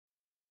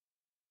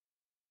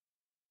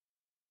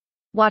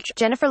Watch,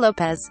 Jennifer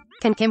Lopez.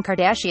 Can Kim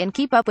Kardashian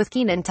keep up with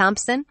Kenan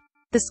Thompson?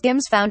 The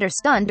Skims founder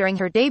stunned during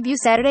her debut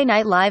Saturday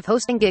Night Live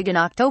hosting gig in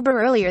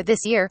October earlier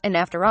this year, and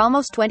after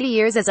almost 20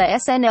 years as a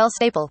SNL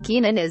staple,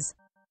 Kenan is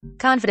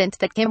confident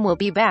that Kim will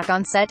be back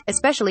on set,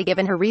 especially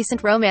given her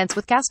recent romance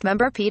with cast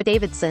member Pete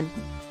Davidson.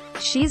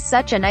 "She's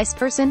such a nice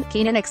person,"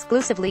 Kenan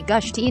exclusively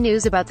gushed to E!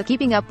 News about the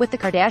Keeping Up with the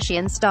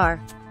Kardashian star.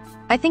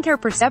 "I think her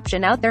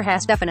perception out there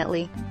has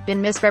definitely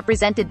been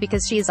misrepresented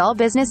because she's all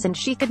business and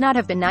she could not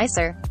have been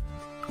nicer."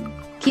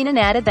 Kenan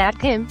added that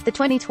Kim, the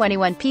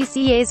 2021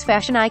 PCAs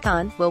fashion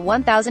icon, will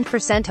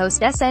 1000%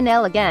 host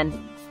SNL again.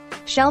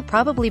 "She'll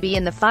probably be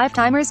in the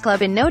Five-Timers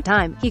Club in no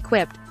time," he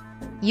quipped.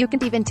 "You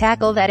can't even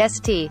tackle that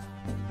ST."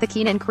 The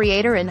Kenan,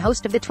 creator and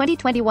host of the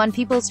 2021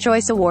 People's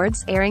Choice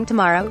Awards, airing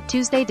tomorrow,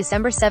 Tuesday,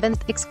 December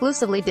 7th,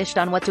 exclusively dished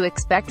on what to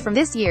expect from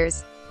this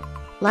year's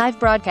live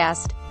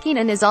broadcast.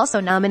 Kenan is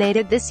also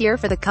nominated this year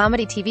for the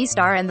Comedy TV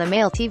Star and the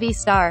Male TV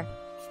Star.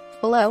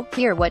 Below,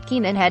 hear what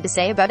Kenan had to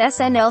say about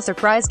SNL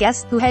surprise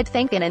guest, who had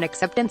thanked in an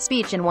acceptance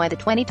speech, and why the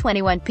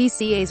 2021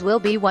 PCAs will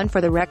be one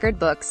for the record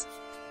books.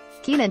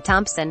 Kenan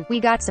Thompson: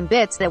 "We got some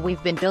bits that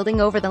we've been building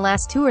over the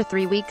last 2 or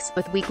 3 weeks,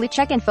 with weekly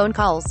check-in phone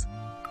calls.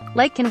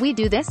 Like, can we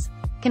do this?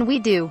 Can we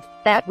do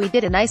that? We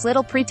did a nice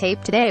little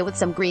pre-tape today with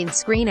some green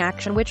screen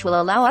action which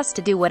will allow us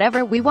to do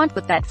whatever we want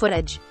with that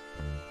footage."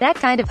 That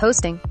kind of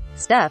hosting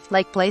stuff,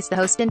 like place the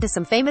host into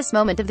some famous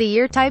moment of the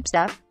year type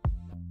stuff.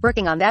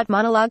 Working on that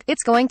monologue,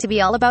 it's going to be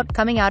all about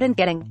coming out and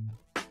getting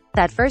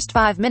that first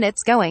 5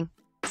 minutes going.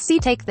 "See,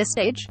 take the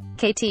stage,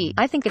 KT.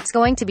 I think it's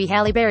going to be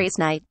Halle Berry's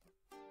night.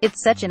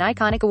 It's such an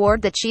iconic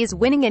award that she's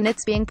winning, and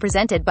it's being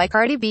presented by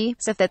Cardi B,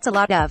 so that's a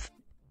lot of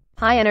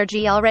high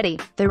energy already.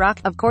 The Rock,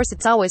 of course,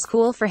 it's always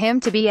cool for him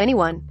to be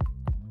anyone.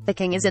 The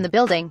king is in the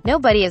building,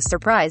 nobody is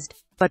surprised.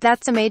 But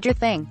that's a major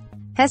thing.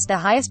 He's the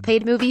highest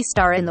paid movie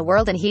star in the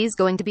world, and he's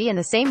going to be in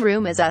the same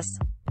room as us.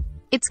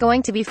 It's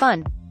going to be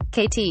fun.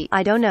 KT,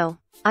 I don't know.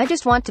 I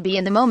just want to be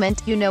in the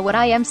moment, you know what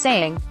I am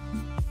saying.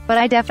 But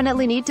I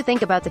definitely need to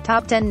think about the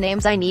top 10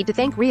 names I need to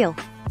think real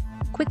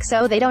quick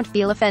so they don't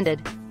feel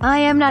offended. I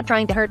am not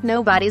trying to hurt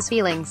nobody's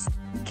feelings.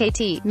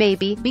 KT,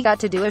 maybe, we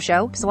got to do a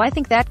show, so I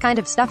think that kind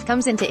of stuff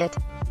comes into it.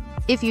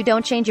 If you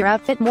don't change your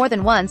outfit more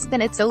than once,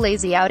 then it's so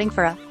lazy outing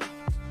for a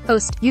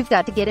host. You've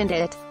got to get into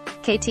it.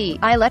 KT,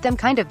 I let them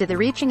kind of do the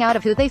reaching out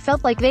of who they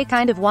felt like they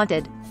kind of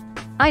wanted.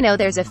 I know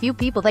there's a few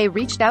people they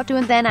reached out to,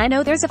 and then I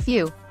know there's a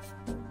few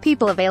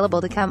people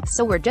available to come,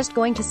 so we're just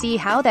going to see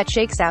how that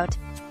shakes out.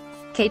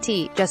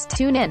 KT, just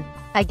tune in.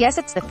 I guess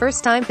it's the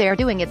first time they're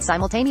doing it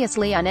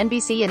simultaneously on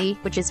NBC and E!,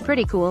 which is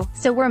pretty cool,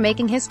 so we're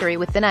making history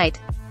with the night.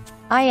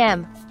 I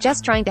am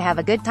just trying to have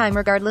a good time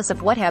regardless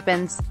of what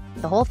happens.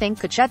 The whole thing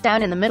could shut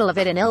down in the middle of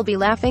it and I'll be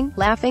laughing,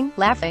 laughing,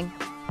 laughing."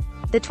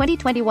 The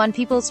 2021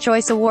 People's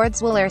Choice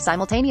Awards will air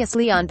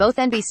simultaneously on both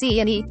NBC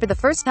and E! for the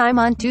first time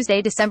on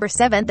Tuesday, December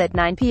 7th at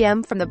 9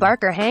 p.m. from the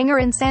Barker Hangar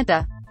in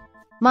Santa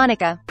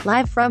Monica.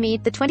 Live from E!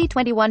 The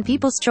 2021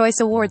 People's Choice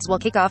Awards will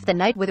kick off the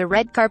night with a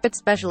red carpet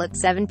special at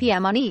 7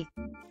 p.m. on E!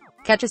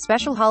 Catch a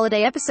special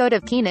holiday episode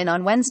of Kenan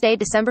on Wednesday,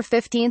 December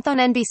 15th on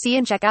NBC,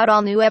 and check out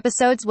all new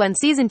episodes when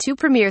Season 2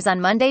 premieres on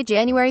Monday,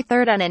 January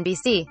 3rd on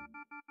NBC.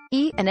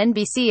 E! and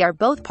NBC are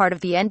both part of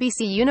the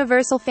NBC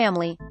Universal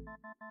family.